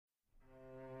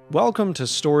Welcome to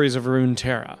Stories of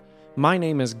Runeterra. My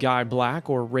name is Guy Black,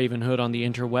 or Ravenhood on the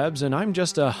interwebs, and I'm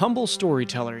just a humble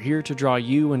storyteller here to draw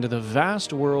you into the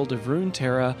vast world of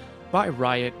Runeterra by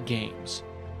Riot Games.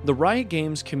 The Riot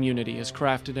Games community has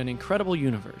crafted an incredible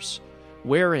universe,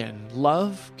 wherein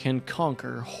love can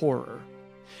conquer horror.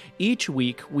 Each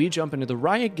week, we jump into the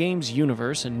Riot Games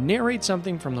universe and narrate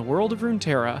something from the world of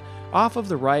Runeterra off of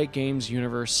the Riot Games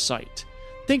universe site.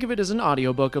 Think of it as an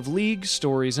audiobook of League,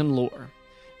 stories, and lore.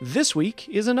 This week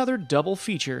is another double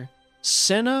feature,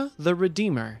 Senna the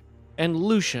Redeemer and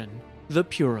Lucian the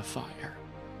Purifier.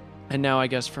 And now I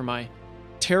guess for my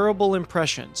terrible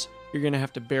impressions, you're going to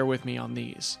have to bear with me on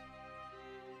these.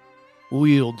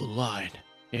 Wield the light,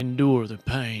 endure the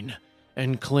pain,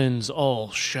 and cleanse all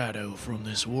shadow from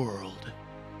this world.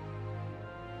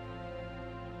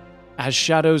 As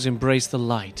shadows embrace the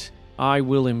light, I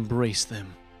will embrace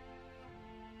them.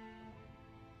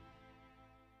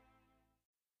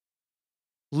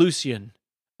 Lucian,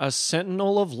 a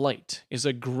sentinel of light, is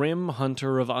a grim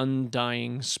hunter of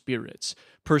undying spirits,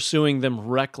 pursuing them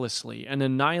recklessly and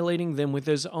annihilating them with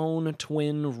his own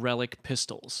twin relic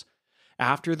pistols.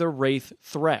 After the wraith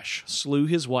Thresh slew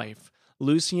his wife,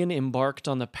 Lucian embarked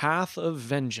on the path of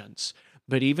vengeance,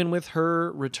 but even with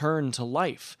her return to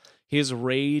life, his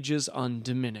rage is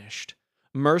undiminished.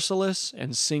 Merciless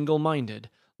and single-minded,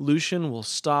 Lucian will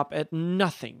stop at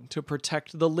nothing to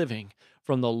protect the living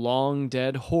from the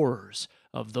long-dead horrors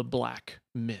of the Black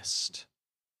Mist.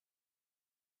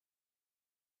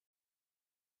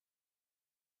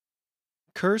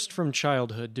 Cursed from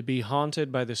childhood to be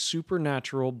haunted by the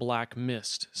supernatural Black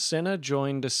Mist, Senna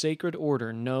joined a sacred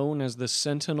order known as the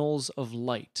Sentinels of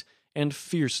Light and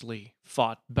fiercely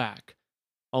fought back,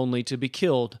 only to be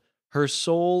killed, her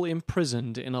soul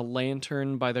imprisoned in a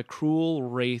lantern by the cruel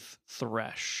wraith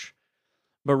Thresh.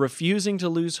 But refusing to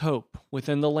lose hope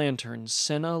within the lantern,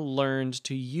 Senna learned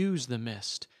to use the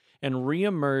mist and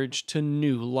re-emerged to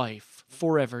new life,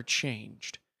 forever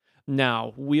changed.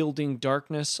 Now, wielding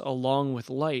darkness along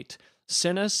with light,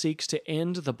 Senna seeks to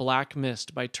end the Black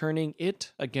Mist by turning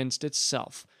it against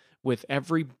itself, with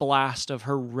every blast of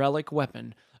her relic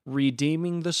weapon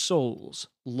redeeming the souls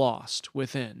lost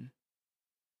within.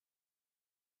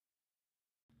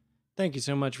 Thank you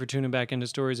so much for tuning back into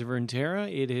Stories of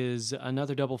Runeterra. It is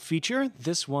another double feature.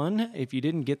 This one, if you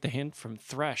didn't get the hint from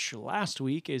Thresh last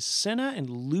week, is Senna and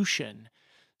Lucian.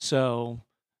 So,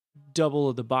 double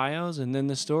of the bios and then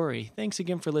the story. Thanks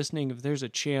again for listening. If there's a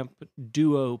champ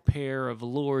duo pair of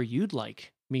lore you'd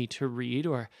like me to read,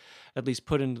 or at least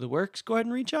put into the works, go ahead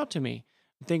and reach out to me.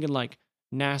 I'm thinking like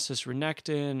Nasus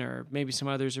Renekton, or maybe some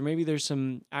others, or maybe there's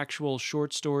some actual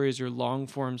short stories or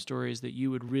long-form stories that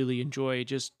you would really enjoy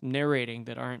just narrating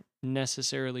that aren't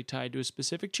necessarily tied to a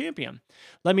specific champion.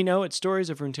 Let me know at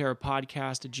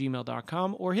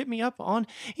storiesofruneterrapodcast@gmail.com, or hit me up on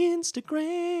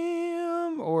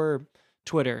Instagram or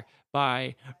Twitter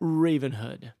by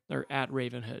Ravenhood, or at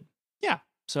Ravenhood. Yeah,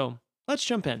 so let's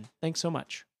jump in. Thanks so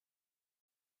much.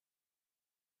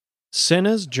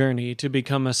 Senna's journey to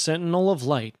become a Sentinel of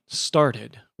Light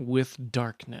started with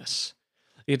darkness.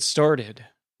 It started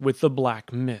with the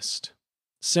Black Mist.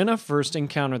 Senna first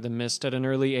encountered the mist at an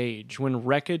early age when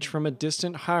wreckage from a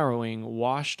distant harrowing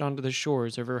washed onto the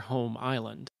shores of her home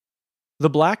island. The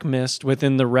Black Mist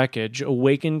within the wreckage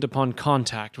awakened upon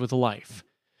contact with life.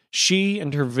 She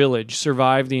and her village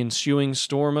survived the ensuing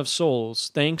storm of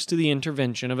souls thanks to the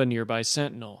intervention of a nearby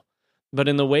sentinel. But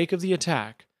in the wake of the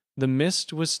attack, the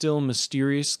mist was still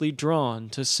mysteriously drawn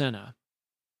to Senna.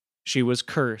 She was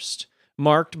cursed,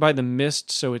 marked by the mist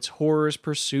so its horrors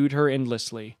pursued her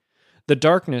endlessly, the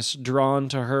darkness drawn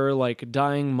to her like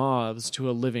dying moths to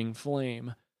a living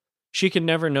flame. She could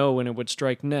never know when it would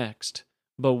strike next,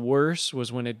 but worse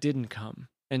was when it didn't come,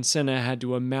 and Senna had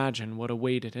to imagine what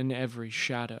awaited in every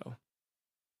shadow.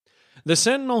 The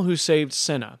sentinel who saved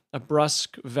Senna, a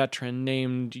brusque veteran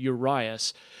named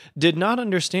Urias, did not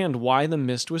understand why the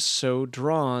mist was so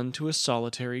drawn to a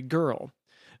solitary girl.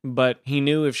 But he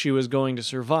knew if she was going to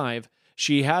survive,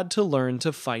 she had to learn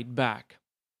to fight back.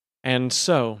 And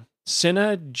so,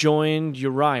 Senna joined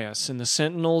Urias in the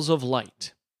Sentinels of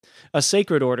Light, a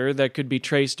sacred order that could be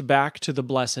traced back to the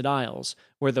Blessed Isles,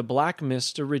 where the Black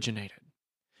Mist originated.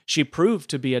 She proved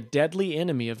to be a deadly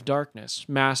enemy of darkness,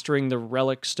 mastering the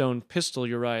relic stone pistol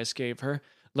Urias gave her,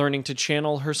 learning to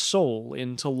channel her soul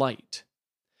into light.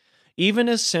 Even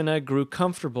as Senna grew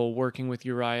comfortable working with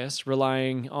Urias,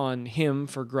 relying on him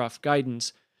for gruff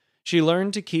guidance, she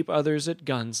learned to keep others at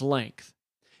gun's length.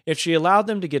 If she allowed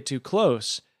them to get too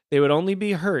close, they would only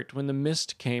be hurt when the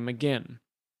mist came again.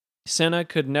 Senna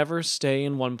could never stay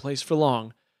in one place for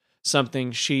long,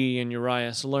 something she and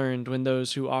Urias learned when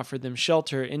those who offered them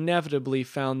shelter inevitably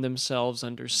found themselves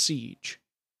under siege.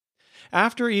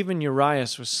 After even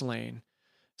Urias was slain,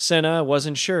 Senna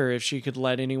wasn't sure if she could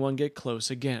let anyone get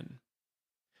close again.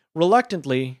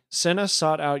 Reluctantly, Senna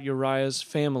sought out Urias'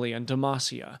 family in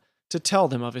Demacia to tell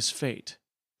them of his fate.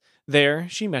 There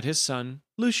she met his son,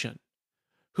 Lucian,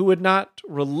 who would not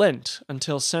relent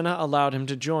until Senna allowed him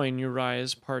to join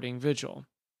Urias' parting vigil.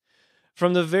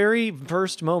 From the very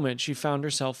first moment, she found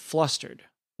herself flustered,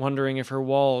 wondering if her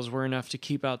walls were enough to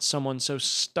keep out someone so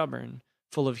stubborn,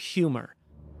 full of humor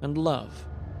and love.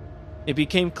 It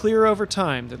became clear over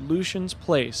time that Lucian's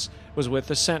place was with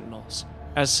the Sentinels,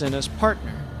 as Senna's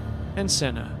partner, and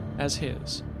Senna as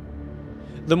his.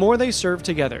 The more they served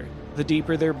together, the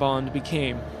deeper their bond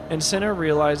became, and Senna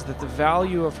realized that the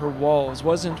value of her walls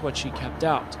wasn't what she kept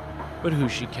out, but who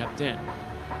she kept in.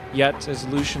 Yet, as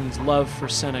Lucian's love for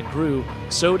Senna grew,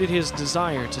 so did his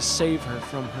desire to save her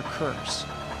from her curse.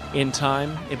 In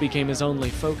time, it became his only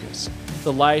focus,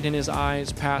 the light in his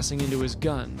eyes passing into his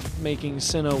gun, making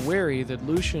Senna wary that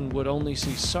Lucian would only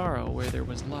see sorrow where there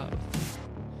was love.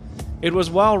 It was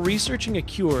while researching a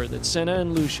cure that Senna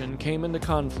and Lucian came into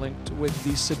conflict with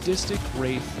the sadistic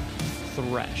wraith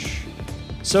Thresh.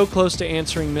 So close to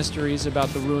answering mysteries about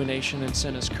the ruination and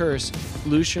Senna's curse,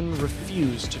 Lucian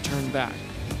refused to turn back.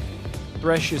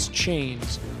 Thresh's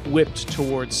chains whipped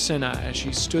towards Senna as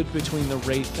she stood between the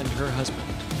wraith and her husband.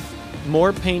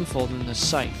 More painful than the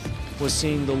scythe was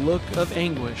seeing the look of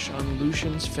anguish on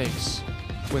Lucian's face.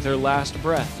 With her last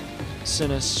breath,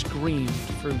 Senna screamed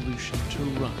for Lucian to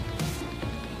run.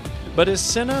 But as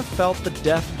Senna felt the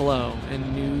death blow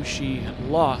and knew she had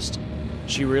lost,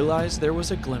 she realized there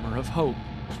was a glimmer of hope.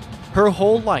 Her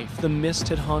whole life, the mist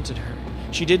had haunted her.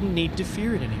 She didn't need to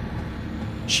fear it anymore.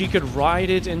 She could ride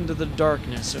it into the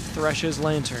darkness of Thresh's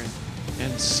lantern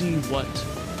and see what,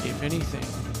 if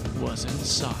anything, was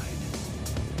inside.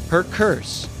 Her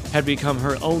curse had become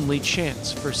her only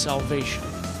chance for salvation.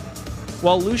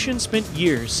 While Lucian spent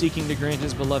years seeking to grant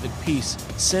his beloved peace,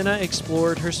 Senna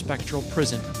explored her spectral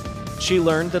prison. She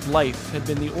learned that life had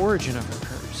been the origin of her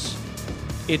curse.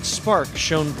 Its spark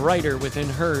shone brighter within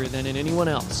her than in anyone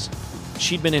else.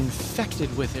 She'd been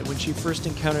infected with it when she first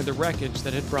encountered the wreckage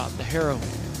that had brought the heroine.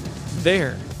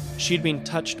 There, she'd been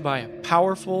touched by a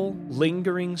powerful,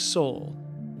 lingering soul,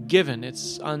 given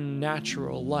its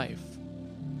unnatural life.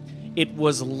 It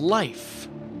was life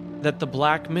that the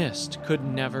Black Mist could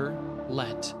never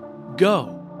let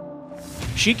go.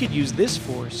 She could use this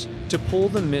force to pull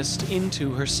the mist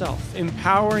into herself,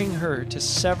 empowering her to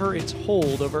sever its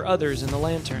hold over others in the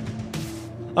lantern.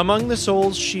 Among the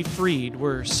souls she freed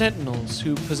were sentinels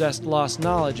who possessed lost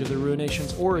knowledge of the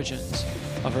ruination's origins,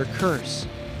 of her curse,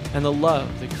 and the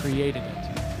love that created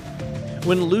it.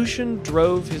 When Lucian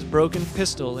drove his broken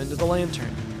pistol into the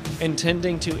lantern,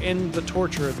 intending to end the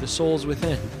torture of the souls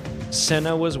within,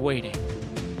 Senna was waiting.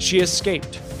 She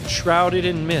escaped, shrouded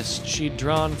in mist she'd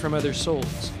drawn from other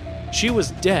souls. She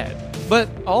was dead, but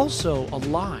also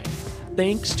alive,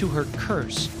 thanks to her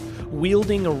curse,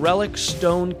 wielding a relic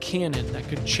stone cannon that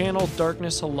could channel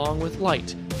darkness along with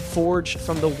light, forged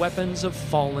from the weapons of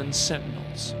fallen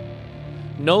sentinels.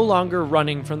 No longer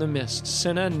running from the mist,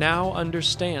 Senna now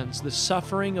understands the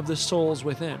suffering of the souls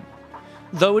within.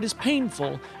 Though it is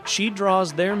painful, she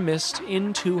draws their mist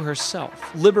into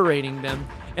herself, liberating them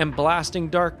and blasting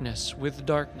darkness with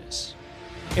darkness.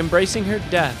 Embracing her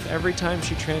death every time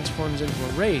she transforms into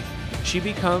a wraith, she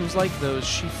becomes like those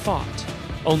she fought,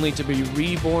 only to be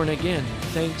reborn again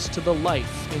thanks to the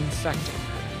life infecting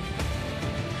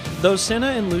her. Though Senna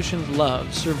and Lucian's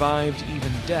love survived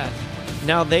even death,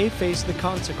 now they face the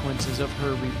consequences of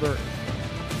her rebirth.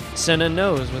 Senna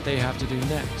knows what they have to do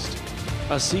next.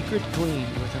 A secret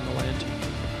gleamed within the lantern.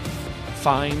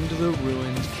 Find the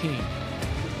ruined king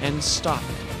and stop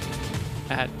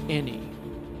it at any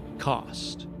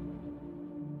cost.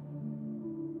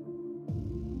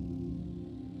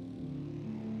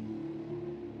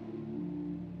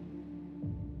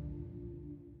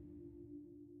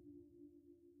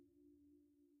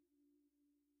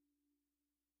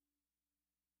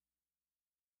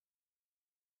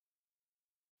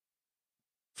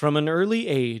 From an early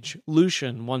age,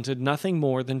 Lucian wanted nothing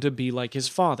more than to be like his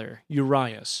father,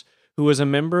 Urias, who was a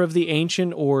member of the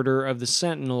ancient order of the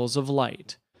Sentinels of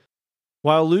Light.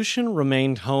 While Lucian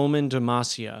remained home in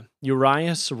Demacia,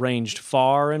 Urias ranged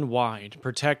far and wide,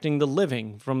 protecting the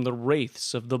living from the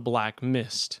wraiths of the Black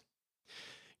Mist.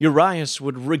 Urias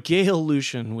would regale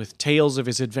Lucian with tales of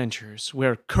his adventures,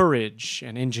 where courage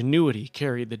and ingenuity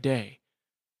carried the day.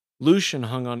 Lucian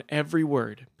hung on every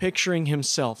word, picturing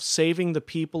himself saving the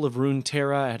people of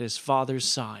Runeterra at his father's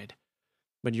side.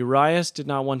 But Urias did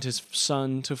not want his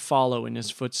son to follow in his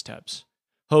footsteps,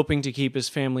 hoping to keep his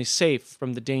family safe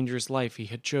from the dangerous life he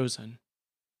had chosen.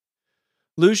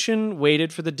 Lucian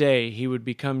waited for the day he would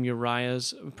become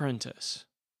Urias' apprentice,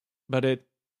 but it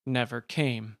never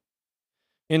came.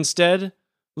 Instead,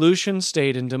 Lucian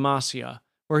stayed in Demacia,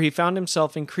 where he found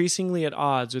himself increasingly at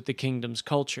odds with the kingdom's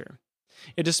culture.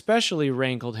 It especially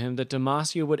rankled him that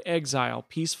Demacia would exile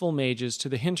peaceful mages to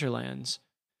the hinterlands.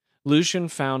 Lucian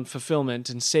found fulfillment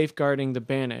in safeguarding the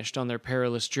banished on their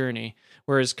perilous journey,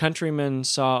 where his countrymen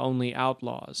saw only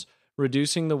outlaws,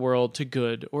 reducing the world to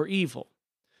good or evil.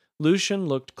 Lucian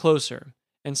looked closer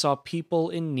and saw people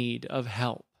in need of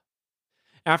help.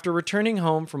 After returning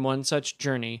home from one such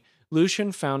journey,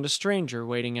 Lucian found a stranger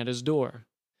waiting at his door.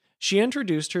 She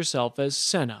introduced herself as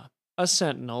Senna, a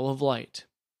sentinel of light.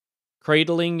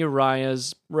 Cradling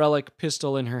Urias' relic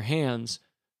pistol in her hands,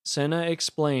 Senna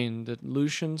explained that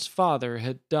Lucian's father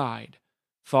had died,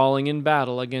 falling in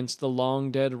battle against the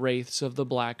long-dead wraiths of the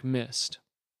Black Mist.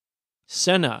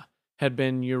 Senna had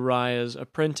been Urias'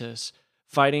 apprentice,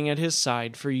 fighting at his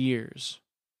side for years.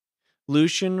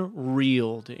 Lucian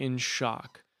reeled in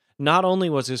shock. Not only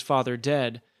was his father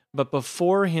dead, but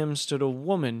before him stood a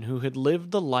woman who had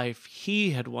lived the life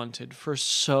he had wanted for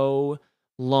so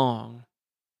long.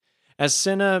 As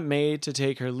Senna made to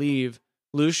take her leave,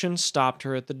 Lucian stopped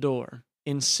her at the door,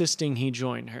 insisting he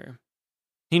join her.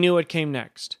 He knew what came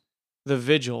next, the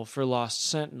vigil for lost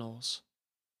sentinels.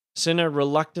 Senna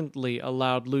reluctantly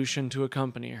allowed Lucian to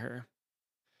accompany her.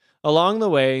 Along the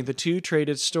way, the two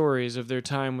traded stories of their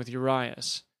time with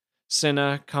Urias,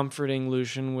 Senna comforting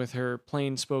Lucian with her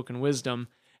plain-spoken wisdom,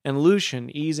 and Lucian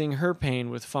easing her pain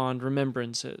with fond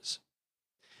remembrances.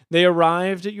 They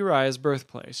arrived at Urias'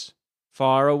 birthplace,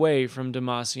 far away from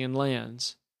Demacian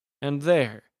lands, and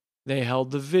there they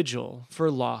held the vigil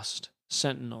for lost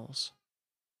sentinels.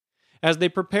 As they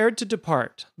prepared to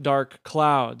depart, dark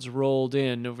clouds rolled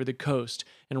in over the coast,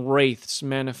 and wraiths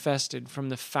manifested from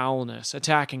the foulness,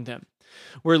 attacking them.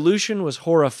 Where Lucian was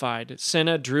horrified,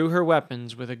 Senna drew her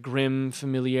weapons with a grim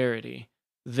familiarity.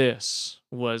 This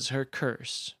was her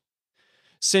curse.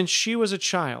 Since she was a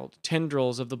child,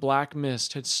 tendrils of the Black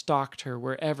Mist had stalked her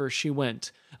wherever she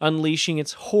went, unleashing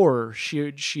its horror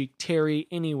should she tarry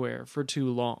anywhere for too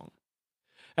long.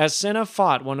 As Senna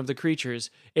fought one of the creatures,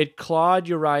 it clawed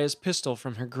Urias' pistol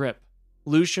from her grip.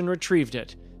 Lucian retrieved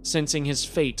it, sensing his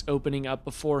fate opening up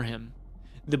before him.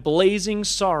 The blazing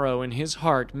sorrow in his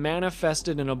heart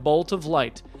manifested in a bolt of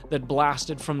light that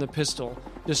blasted from the pistol,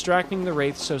 distracting the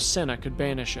wraith so Senna could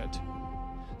banish it.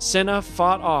 Senna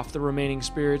fought off the remaining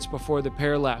spirits before the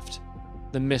pair left,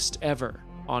 the mist ever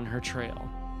on her trail.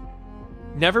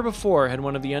 Never before had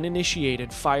one of the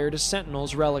uninitiated fired a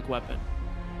sentinel's relic weapon.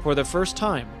 For the first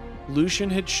time,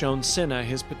 Lucian had shown Senna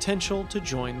his potential to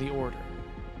join the order.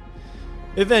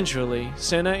 Eventually,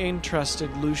 Senna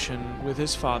entrusted Lucian with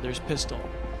his father's pistol,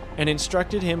 and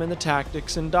instructed him in the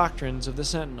tactics and doctrines of the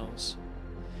Sentinels.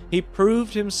 He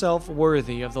proved himself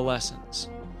worthy of the lessons.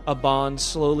 A bond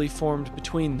slowly formed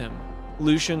between them,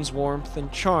 Lucian's warmth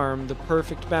and charm the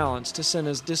perfect balance to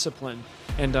Senna's discipline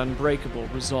and unbreakable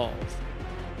resolve.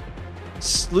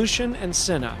 Lucian and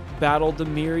Senna battled the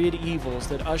myriad evils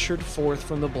that ushered forth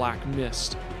from the Black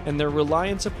Mist, and their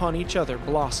reliance upon each other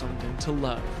blossomed into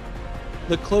love.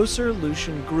 The closer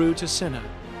Lucian grew to Senna,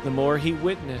 the more he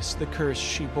witnessed the curse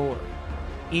she bore.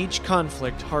 Each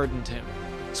conflict hardened him,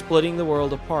 splitting the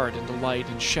world apart into light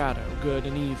and shadow, good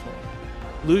and evil.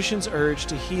 Lucian's urge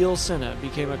to heal Senna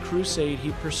became a crusade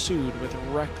he pursued with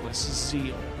reckless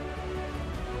zeal.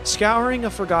 Scouring a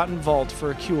forgotten vault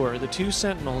for a cure, the two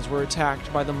sentinels were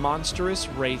attacked by the monstrous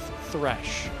wraith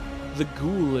Thresh. The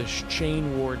ghoulish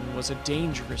Chain Warden was a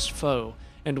dangerous foe,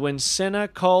 and when Senna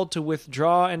called to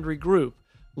withdraw and regroup,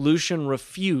 Lucian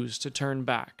refused to turn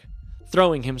back.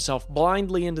 Throwing himself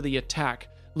blindly into the attack,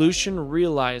 Lucian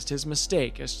realized his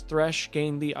mistake as Thresh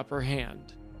gained the upper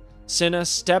hand. Senna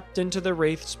stepped into the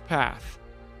wraith's path,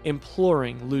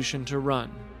 imploring Lucian to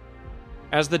run.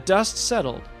 As the dust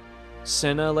settled,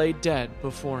 Senna lay dead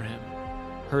before him,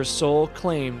 her soul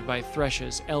claimed by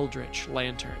Thresh's eldritch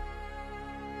lantern.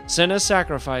 Senna's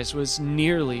sacrifice was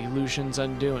nearly Lucian's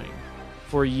undoing.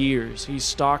 For years he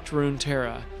stalked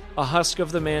Runeterra, a husk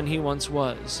of the man he once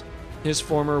was, his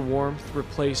former warmth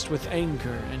replaced with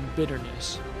anger and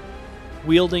bitterness.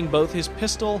 Wielding both his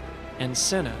pistol and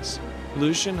Senna's,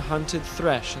 Lucian hunted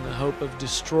Thresh in the hope of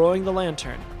destroying the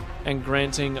lantern and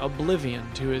granting oblivion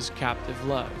to his captive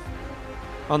love.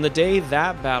 On the day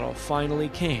that battle finally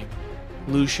came,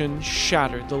 Lucian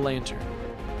shattered the lantern.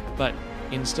 But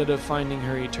instead of finding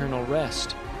her eternal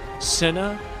rest,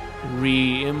 Senna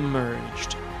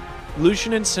re-emerged.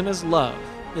 Lucian and Senna's love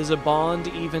is a bond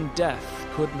even death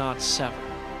could not sever.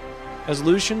 As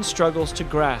Lucian struggles to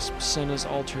grasp Senna's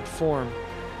altered form,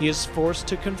 he is forced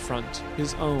to confront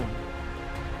his own.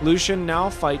 Lucian now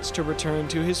fights to return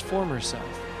to his former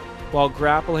self, while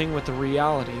grappling with the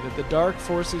reality that the dark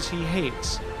forces he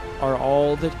hates are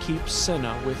all that keeps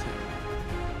Senna with him.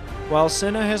 While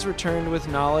Senna has returned with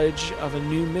knowledge of a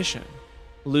new mission,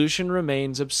 Lucian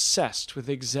remains obsessed with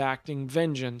exacting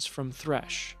vengeance from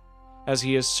Thresh, as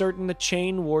he is certain the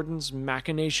Chain Warden's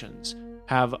machinations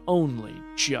have only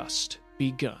just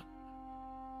begun.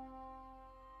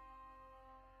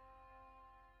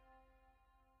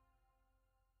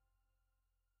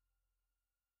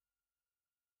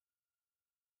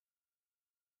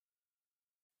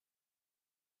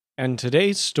 And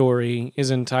today's story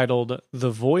is entitled The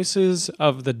Voices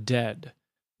of the Dead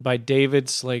by David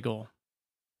Slagle.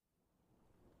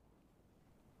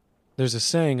 There's a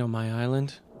saying on my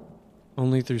island,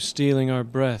 only through stealing our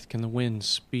breath can the wind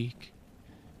speak.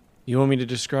 You want me to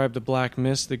describe the black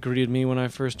mist that greeted me when I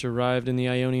first arrived in the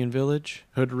Ionian village,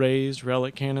 hood raised,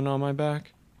 relic cannon on my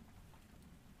back?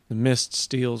 The mist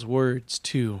steals words,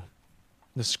 too,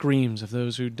 the screams of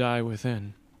those who die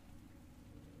within.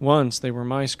 Once they were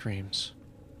my screams,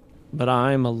 but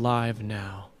I'm alive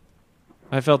now.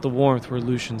 I felt the warmth where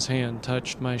Lucian's hand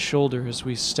touched my shoulder as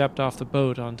we stepped off the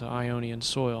boat onto Ionian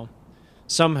soil,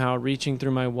 somehow reaching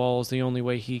through my walls the only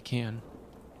way he can,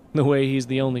 the way he's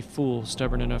the only fool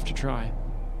stubborn enough to try.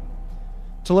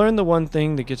 To learn the one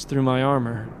thing that gets through my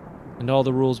armor, and all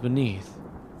the rules beneath,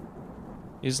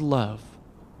 is love.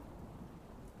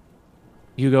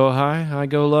 You go high, I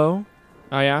go low?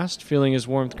 I asked, feeling his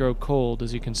warmth grow cold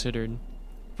as he considered.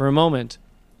 For a moment,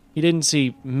 he didn't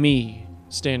see me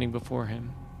standing before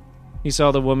him. He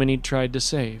saw the woman he'd tried to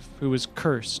save, who was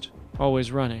cursed,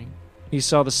 always running. He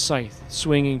saw the scythe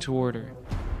swinging toward her.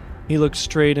 He looked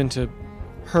straight into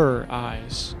her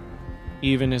eyes,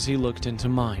 even as he looked into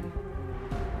mine.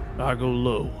 I go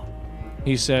low,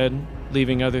 he said,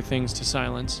 leaving other things to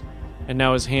silence, and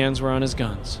now his hands were on his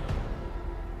guns.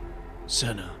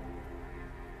 Senna.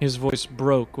 His voice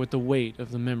broke with the weight of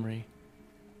the memory.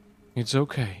 It's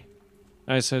okay,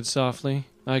 I said softly.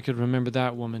 I could remember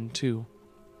that woman, too.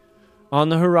 On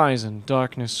the horizon,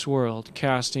 darkness swirled,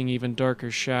 casting even darker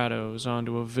shadows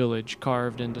onto a village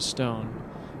carved into stone,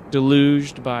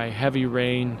 deluged by heavy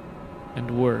rain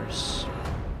and worse.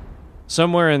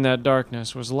 Somewhere in that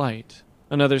darkness was light,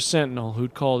 another sentinel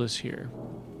who'd called us here.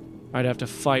 I'd have to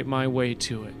fight my way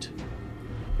to it.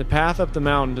 The path up the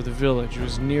mountain to the village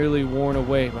was nearly worn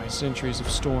away by centuries of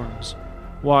storms,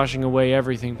 washing away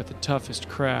everything but the toughest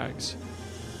crags.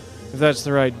 If that's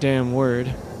the right damn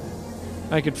word.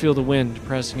 I could feel the wind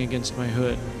pressing against my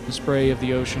hood, the spray of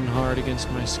the ocean hard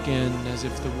against my skin, as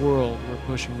if the world were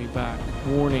pushing me back,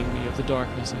 warning me of the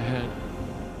darkness ahead.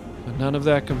 But none of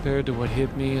that compared to what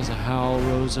hit me as a howl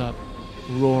rose up,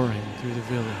 roaring through the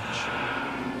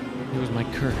village. It was my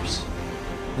curse.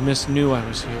 The mist knew I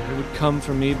was here. It would come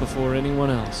for me before anyone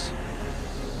else.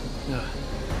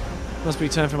 Must be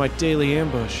time for my daily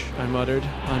ambush, I muttered,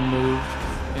 unmoved,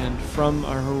 and from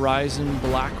our horizon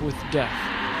black with death,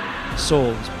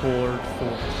 souls poured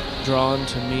forth, drawn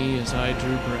to me as I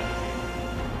drew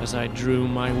breath, as I drew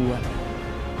my weapon.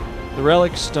 The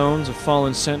relic stones of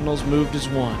fallen sentinels moved as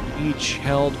one, each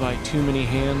held by too many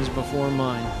hands before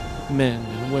mine, men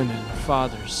and women,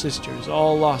 fathers, sisters,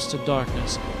 all lost to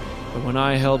darkness. But when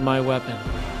I held my weapon,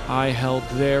 I held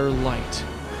their light,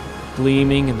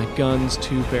 gleaming in the gun's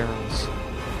two barrels.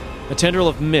 A tendril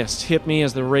of mist hit me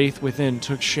as the wraith within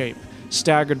took shape.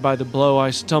 Staggered by the blow,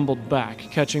 I stumbled back,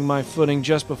 catching my footing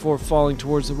just before falling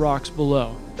towards the rocks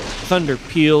below. Thunder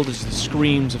pealed as the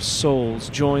screams of souls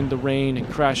joined the rain and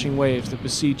crashing waves that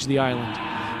besieged the island.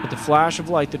 But the flash of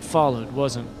light that followed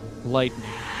wasn't lightning.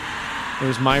 It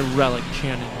was my relic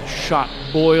cannon, shot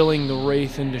boiling the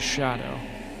wraith into shadow.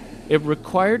 It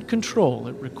required control,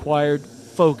 it required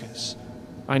focus.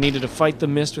 I needed to fight the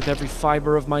mist with every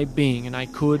fiber of my being, and I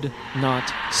could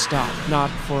not stop, not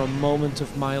for a moment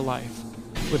of my life.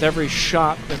 With every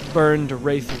shot that burned a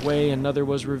wraith away, another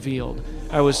was revealed.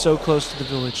 I was so close to the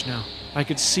village now. I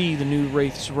could see the new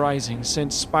wraiths rising,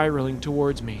 sent spiraling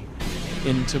towards me,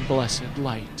 into blessed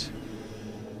light.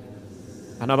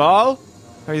 Hannibal?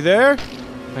 Are you there?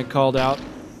 I called out.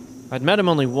 I'd met him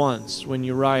only once, when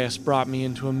Urias brought me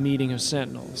into a meeting of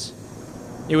sentinels.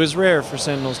 It was rare for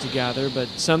sentinels to gather, but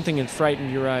something had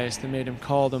frightened Urias that made him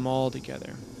call them all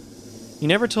together. He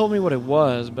never told me what it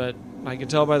was, but I could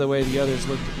tell by the way the others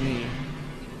looked at me.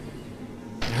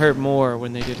 It hurt more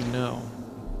when they didn't know,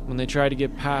 when they tried to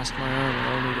get past my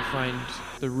armor only to find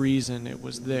the reason it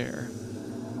was there.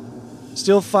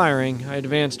 Still firing, I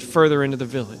advanced further into the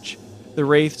village. The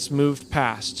wraiths moved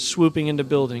past, swooping into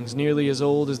buildings nearly as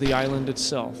old as the island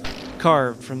itself,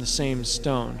 carved from the same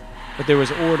stone. But there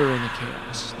was order in the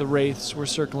chaos. The wraiths were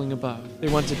circling above. They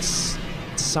wanted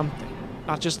something.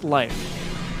 Not just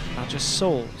life. Not just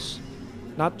souls.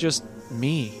 Not just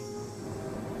me.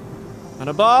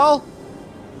 "Annabelle!"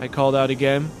 I called out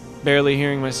again, barely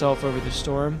hearing myself over the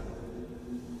storm.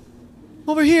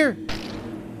 "Over here!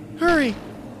 Hurry!"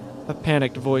 A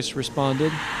panicked voice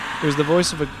responded. It was the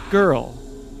voice of a girl,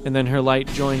 and then her light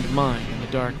joined mine in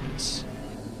the darkness.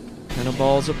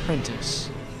 Annabelle's apprentice,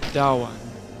 Dawan.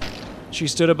 She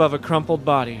stood above a crumpled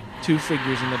body, two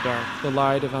figures in the dark. The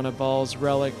light of Annabelle's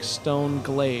relic stone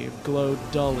glaive glowed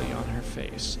dully on her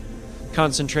face,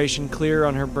 concentration clear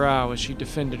on her brow as she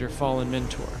defended her fallen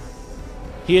mentor.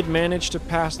 He had managed to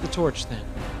pass the torch then.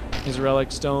 His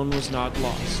relic stone was not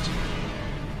lost.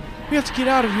 "We have to get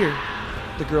out of here,"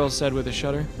 the girl said with a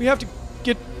shudder. "We have to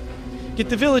get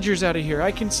the villagers out of here.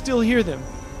 I can still hear them.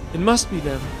 It must be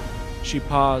them." She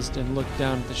paused and looked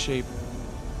down at the shape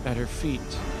at her feet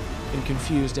in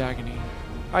confused agony.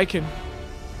 I can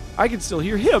still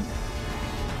hear him."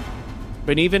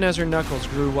 But even as her knuckles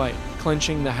grew white,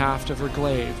 clenching the haft of her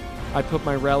glaive, I put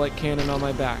my relic cannon on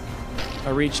my back. I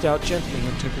reached out gently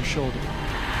and took her shoulder.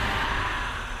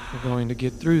 "We're going to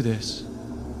get through this,"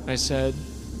 I said.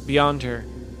 Beyond her,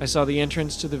 I saw the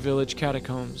entrance to the village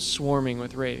catacombs swarming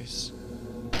with wraiths.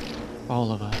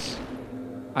 "All of us,"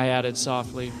 I added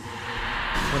softly.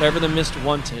 Whatever the mist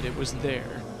wanted, it was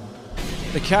there.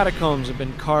 The catacombs had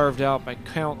been carved out by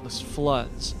countless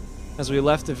floods. As we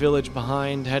left the village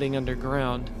behind, heading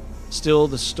underground, still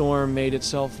the storm made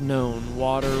itself known,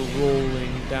 water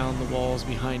rolling down the walls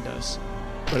behind us.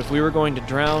 But if we were going to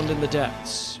drown in the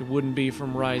depths, it wouldn't be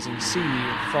from rising sea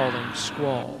or falling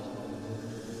squall.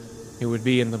 It would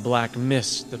be in the black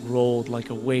mist that rolled like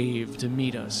a wave to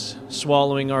meet us,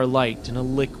 swallowing our light in a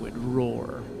liquid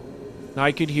roar.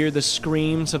 I could hear the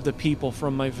screams of the people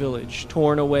from my village,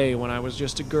 torn away when I was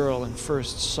just a girl and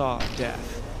first saw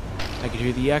death. I could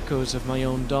hear the echoes of my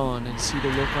own dawn and see the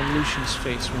look on Lucian's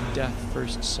face when death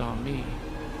first saw me.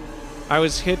 I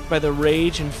was hit by the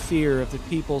rage and fear of the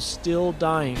people still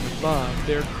dying above,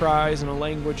 their cries in a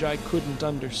language I couldn't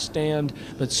understand,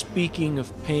 but speaking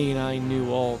of pain I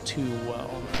knew all too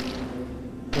well.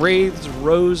 Wraiths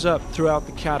rose up throughout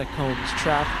the catacombs,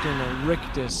 trapped in a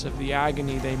rictus of the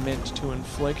agony they meant to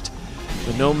inflict,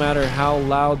 but no matter how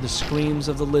loud the screams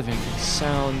of the living,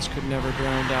 sounds could never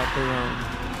drown out their own.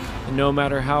 And no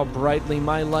matter how brightly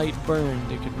my light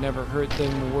burned, it could never hurt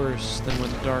them worse than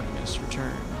when the darkness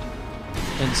returned.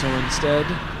 And so instead,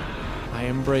 I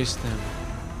embraced them,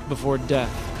 before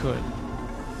death could.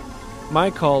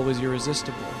 My call was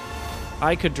irresistible.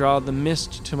 I could draw the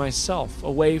mist to myself,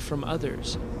 away from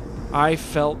others. I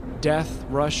felt death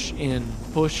rush in,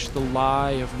 push the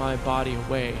lie of my body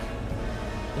away.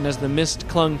 And as the mist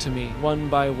clung to me, one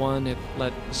by one it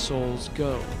let the souls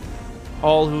go.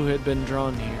 All who had been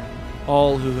drawn here,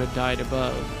 all who had died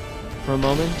above. For a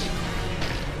moment,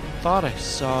 I thought I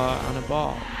saw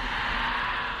Annabelle.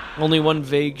 Only one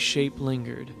vague shape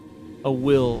lingered, a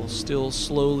will still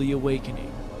slowly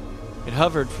awakening. It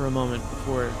hovered for a moment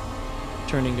before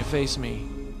turning to face me,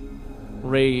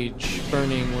 rage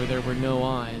burning where there were no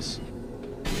eyes.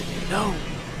 "No!"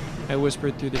 I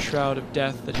whispered through the shroud of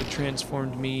death that had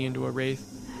transformed me into a wraith.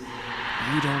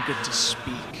 "You don't get to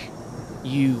speak.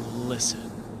 You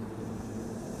listen."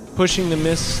 Pushing the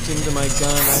mist into my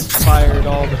gun, I fired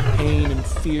all the pain and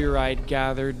fear I'd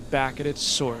gathered back at its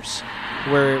source,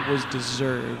 where it was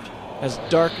deserved. As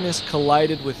darkness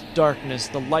collided with darkness,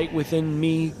 the light within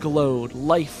me glowed.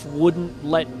 Life wouldn't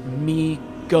let me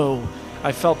go.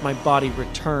 I felt my body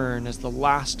return as the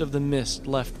last of the mist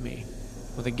left me.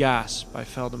 With a gasp, I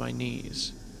fell to my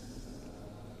knees.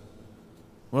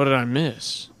 "What did I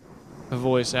miss?" a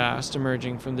voice asked,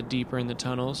 emerging from the deeper in the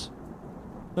tunnels.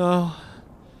 "Oh,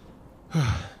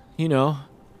 you know,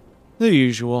 the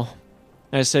usual,"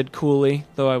 I said coolly,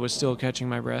 though I was still catching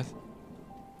my breath.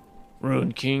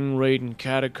 "Ruined King raiding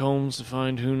catacombs to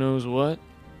find who knows what?"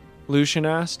 Lucian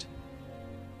asked.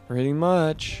 "Pretty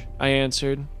much," I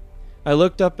answered. I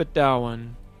looked up at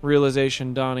Dawan,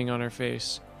 realization dawning on her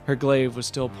face. Her glaive was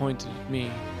still pointed at me.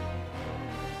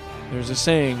 "There's a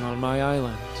saying on my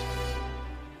island.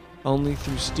 Only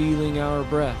through stealing our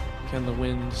breath can the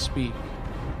wind speak.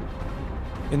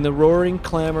 In the roaring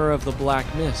clamor of the black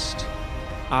mist,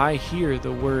 I hear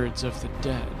the words of the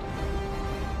dead.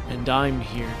 And I'm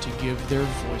here to give their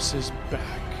voices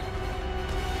back."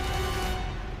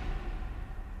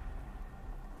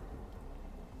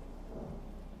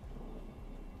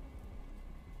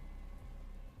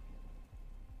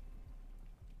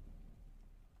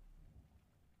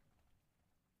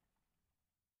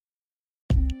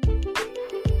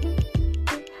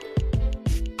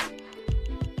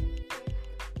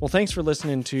 Well, thanks for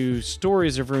listening to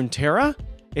Stories of Runeterra.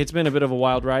 It's been a bit of a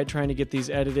wild ride trying to get these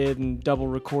edited and double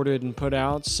recorded and put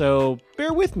out, so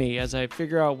bear with me as I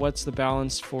figure out what's the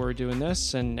balance for doing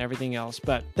this and everything else.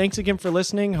 But thanks again for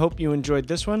listening. Hope you enjoyed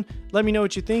this one. Let me know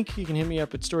what you think. You can hit me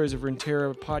up at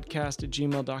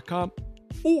storiesofruneterrapodcast@gmail.com,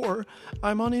 or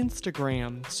I'm on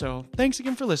Instagram. So thanks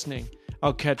again for listening.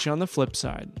 I'll catch you on the flip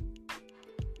side.